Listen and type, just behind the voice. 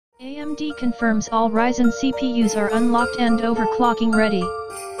AMD confirms all Ryzen CPUs are unlocked and overclocking ready.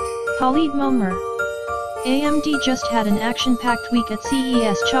 Khalid Momer. AMD just had an action-packed week at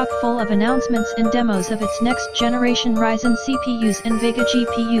CES chock full of announcements and demos of its next-generation Ryzen CPUs and Vega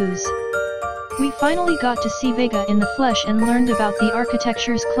GPUs. We finally got to see Vega in the flesh and learned about the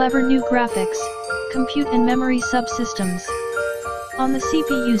architecture's clever new graphics, compute and memory subsystems. On the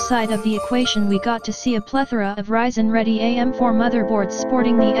CPU side of the equation, we got to see a plethora of Ryzen-ready AM4 motherboards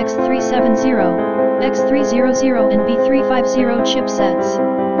sporting the X370, X300 and B350 chipsets.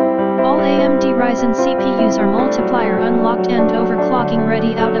 All AMD Ryzen CPUs are Multiplier unlocked and overclocking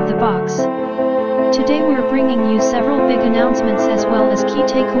ready out of the box. Today we're bringing you several big announcements as well as key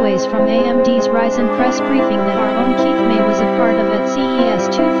takeaways from AMD's Ryzen press briefing that our own Keith May was a part of at CES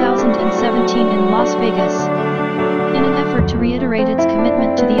 2017 in Las Vegas. In an effort to reiterate its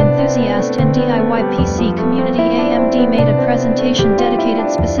commitment to the enthusiast and DIY PC community, AMD made a presentation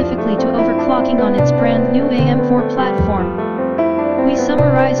dedicated specifically to overclocking on its brand new AM4 platform. We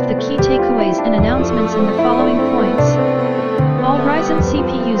summarized the key takeaways and announcements in the following points. All Ryzen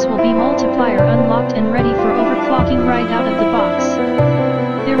CPUs will be Multiplier unlocked and ready for overclocking right out of the box.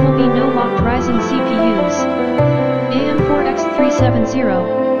 There will be no locked Ryzen CPUs. AM4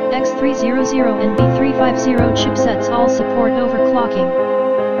 X370, X300 and B350 chipsets all support overclocking.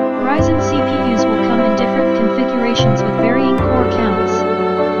 Ryzen CPUs will come in different configurations with varying core counts.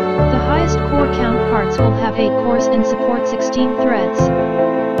 The highest core count parts will have 8 cores and support 16 threads.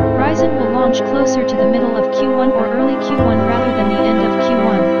 Ryzen will launch closer to the middle of Q1 or early Q1 rather than the end of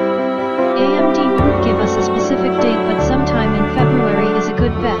Q1. AMD won't give us a specific date, but sometime in February is a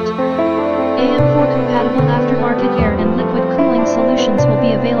good bet. AM4 compatible aftermarket air and liquid cooling solutions will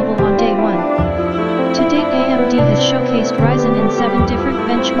be available on day 1. To date, AMD has showcased Ryzen in 7 different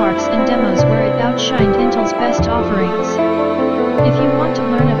benchmarks and demos where it outshined Intel's best offerings. If you want to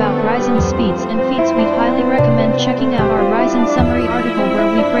learn about Ryzen speeds and feats, we'd highly recommend checking out our Ryzen summary article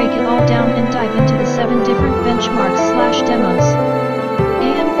where we break it all down and dive into the 7 different benchmarks/demos.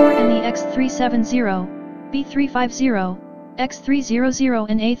 AM4 and the X370, B350, X300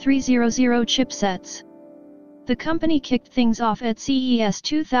 and A300 chipsets. The company kicked things off at CES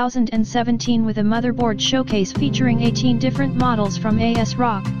 2017 with a motherboard showcase featuring 18 different models from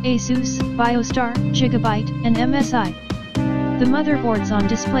ASRock, ASUS, BioStar, Gigabyte, and MSI. The motherboards on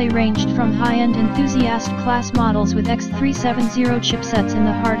display ranged from high-end enthusiast class models with X370 chipsets in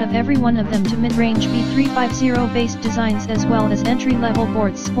the heart of every one of them to mid-range B350 based designs as well as entry-level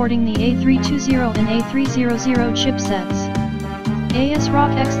boards sporting the A320 and A300 chipsets.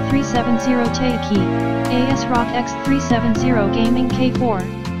 ASRock X370 Taiki, ASRock X370 Gaming K4,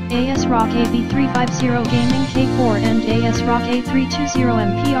 ASRock AB350 Gaming K4 and ASRock A320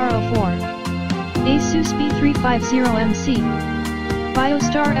 MPRO4. ASUS B350MC,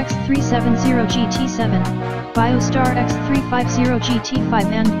 BioStar X370 GT7, BioStar X350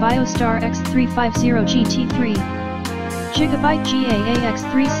 GT5 and BioStar X350 GT3. Gigabyte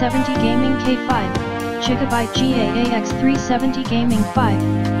GAA-X370 Gaming K5, Gigabyte GAA-X370 Gaming 5,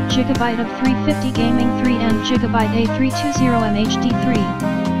 Gigabyte of 350 Gaming 3 and Gigabyte A320M HD3.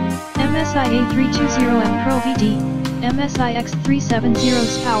 MSI A320M Pro VD, MSI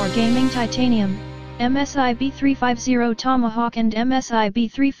X370's Power Gaming Titanium, MSI B350 Tomahawk and MSI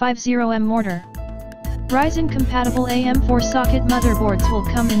B350M Mortar. Ryzen compatible AM4 socket motherboards will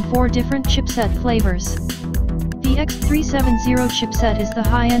come in 4 different chipset flavors. The X370 chipset is the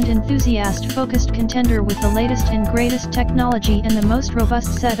high-end enthusiast-focused contender with the latest and greatest technology and the most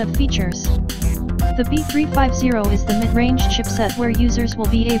robust set of features. The B350 is the mid-range chipset where users will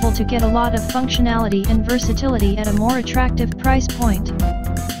be able to get a lot of functionality and versatility at a more attractive price point.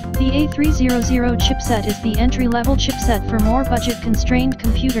 The A300 chipset is the entry-level chipset for more budget-constrained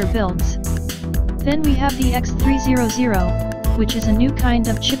computer builds. Then we have the X300, which is a new kind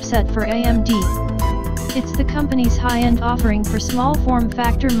of chipset for AMD. It's the company's high-end offering for small form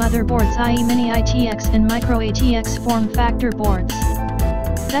factor motherboards, i.e. mini ITX and micro ATX form factor boards.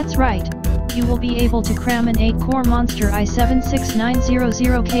 That's right, you will be able to cram an 8-core monster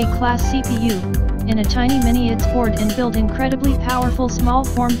i7-6900K class CPU in a tiny mini ITX board and build incredibly powerful small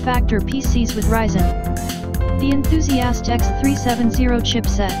form factor PCs with Ryzen. The Enthusiast X370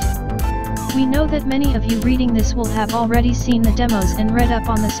 chipset. We know that many of you reading this will have already seen the demos and read up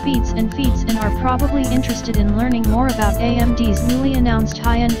on the speeds and feats and are probably interested in learning more about AMD's newly announced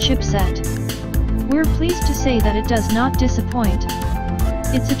high-end chipset. We're pleased to say that it does not disappoint.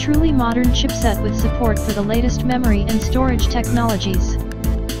 It's a truly modern chipset with support for the latest memory and storage technologies.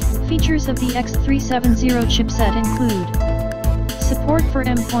 Features of the X370 chipset include support for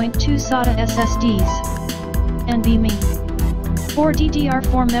M.2 SATA SSDs, NVMe, 4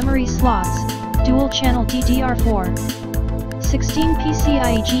 DDR4 memory slots, dual-channel DDR4. 16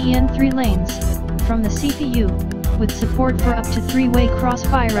 PCIe Gen 3 lanes, from the CPU, with support for up to 3-way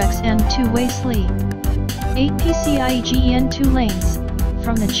Crossfire-X and 2-way SLE. 8 PCIe Gen 2 lanes,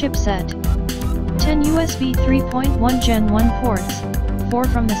 from the chipset. 10 USB 3.1 Gen 1 ports, 4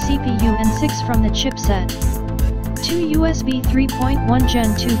 from the CPU and 6 from the chipset. 2 USB 3.1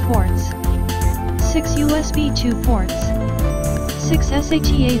 Gen 2 ports. 6 USB 2 ports. 6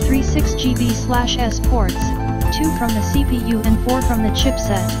 SATA 36GB/S ports, 2 from the CPU and 4 from the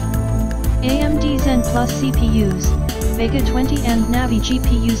chipset. AMD Zen Plus CPUs, Vega 20 and Navi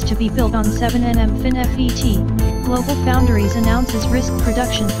GPUs to be built on 7nm FinFET. GlobalFoundries announces risk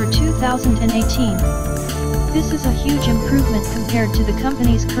production for 2018. This is a huge improvement compared to the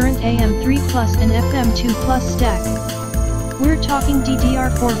company's current AM3 Plus and FM2 Plus stack. We're talking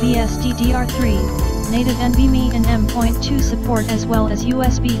DDR4 vs DDR3, native NVMe and M.2 support as well as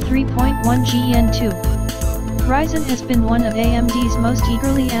USB 3.1 Gen 2. Ryzen has been one of AMD's most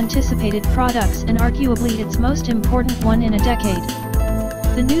eagerly anticipated products and arguably its most important one in a decade.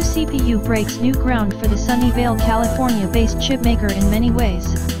 The new CPU breaks new ground for the Sunnyvale, California-based chipmaker in many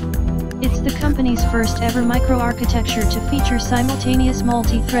ways. It's the company's first ever microarchitecture to feature simultaneous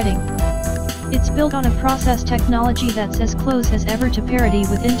multi-threading. It's built on a process technology that's as close as ever to parity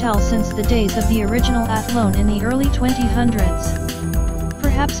with Intel since the days of the original Athlone in the early 2000s.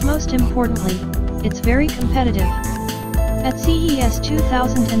 Perhaps most importantly, it's very competitive. At CES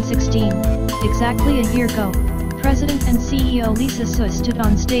 2016, exactly a year ago, President and CEO Lisa Su stood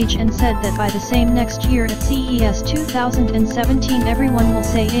on stage and said that by the same next year at CES 2017 everyone will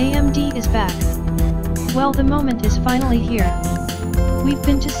say AMD is back. Well, the moment is finally here. We've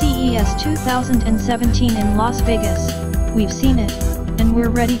been to CES 2017 in Las Vegas, we've seen it, and we're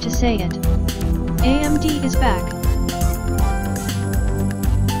ready to say it. AMD is back.